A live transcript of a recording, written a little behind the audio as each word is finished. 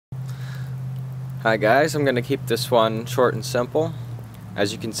Hi guys, I'm going to keep this one short and simple.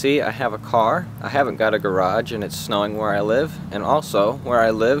 As you can see, I have a car. I haven't got a garage and it's snowing where I live. And also, where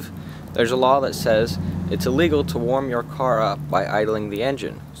I live, there's a law that says it's illegal to warm your car up by idling the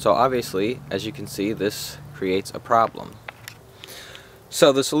engine. So obviously, as you can see, this creates a problem.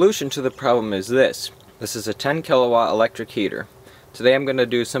 So the solution to the problem is this. This is a 10 kilowatt electric heater. Today I'm going to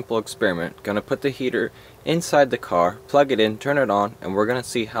do a simple experiment. Going to put the heater inside the car, plug it in, turn it on, and we're going to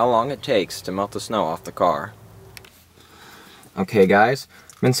see how long it takes to melt the snow off the car. Okay guys,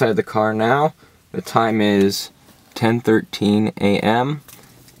 I'm inside the car now. The time is 10:13 a.m.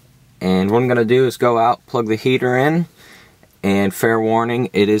 and what I'm going to do is go out, plug the heater in, and fair warning,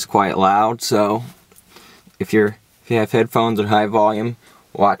 it is quite loud, so if you have headphones at high volume,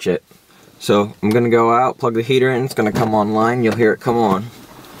 watch it. So I'm going to go out, plug the heater in, it's going to come online, you'll hear it come on.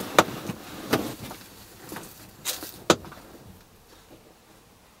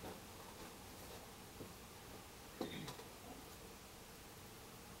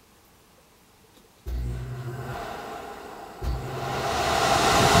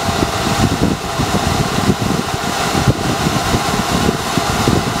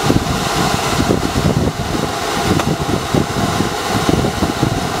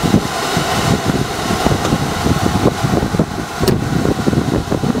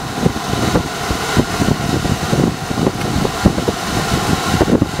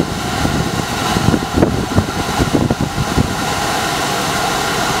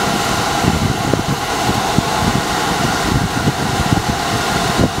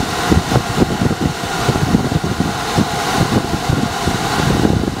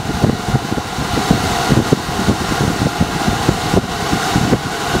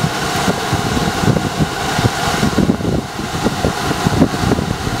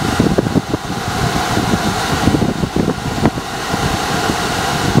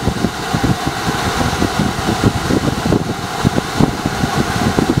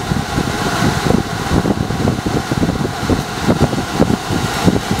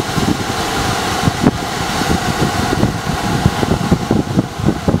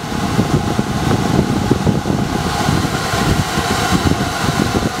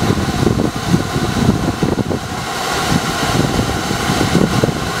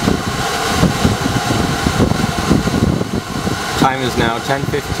 Time is now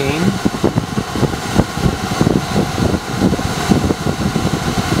 10:15.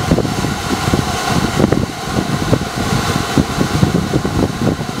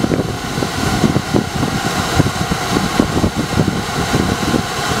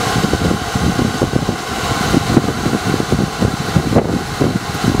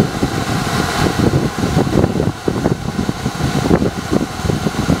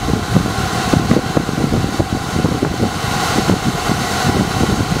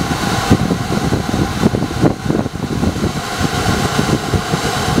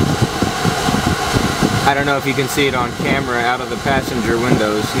 I don't know if you can see it on camera, out of the passenger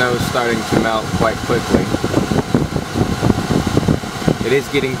window, snow is starting to melt quite quickly. It is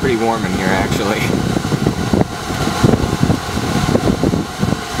getting pretty warm in here actually.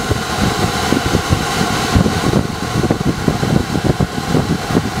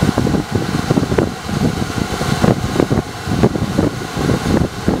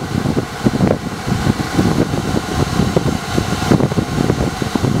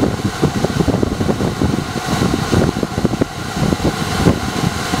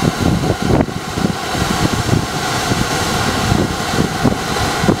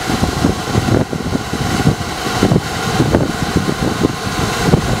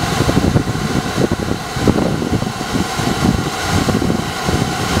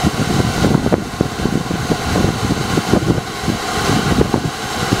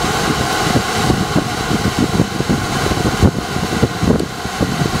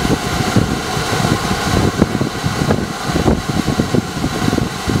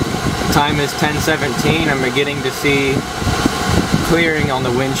 Time is 10:17. I'm beginning to see clearing on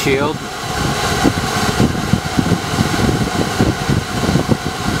the windshield.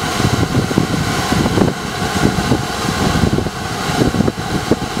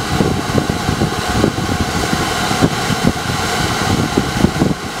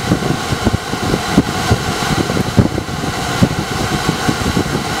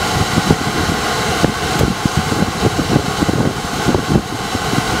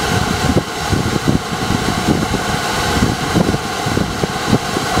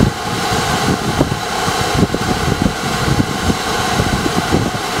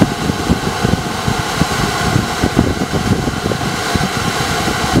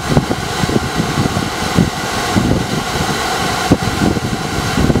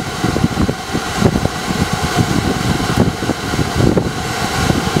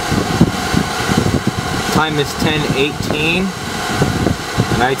 Time is 10:18,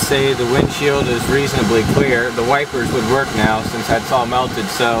 and I'd say the windshield is reasonably clear. The wipers would work now since that's all melted,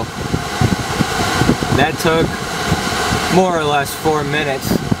 so that took more or less 4 minutes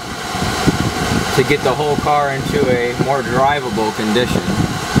to get the whole car into a more drivable condition.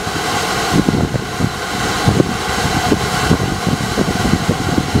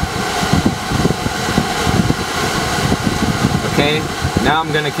 Okay, now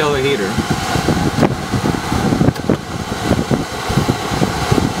I'm going to kill the heater.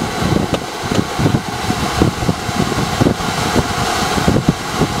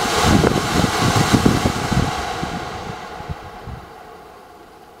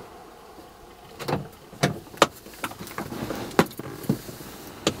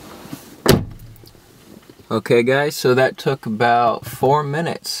 Okay guys, so that took about 4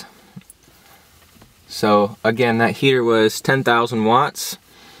 minutes. So again, that heater was 10,000 watts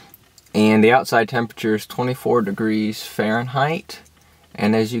and the outside temperature is 24 degrees Fahrenheit.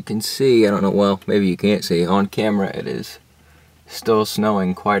 And as you can see, I don't know, well, maybe you can't see, on camera it is still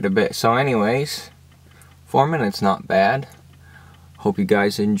snowing quite a bit. So anyways, 4 minutes, not bad. Hope you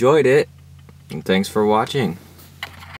guys enjoyed it, and thanks for watching.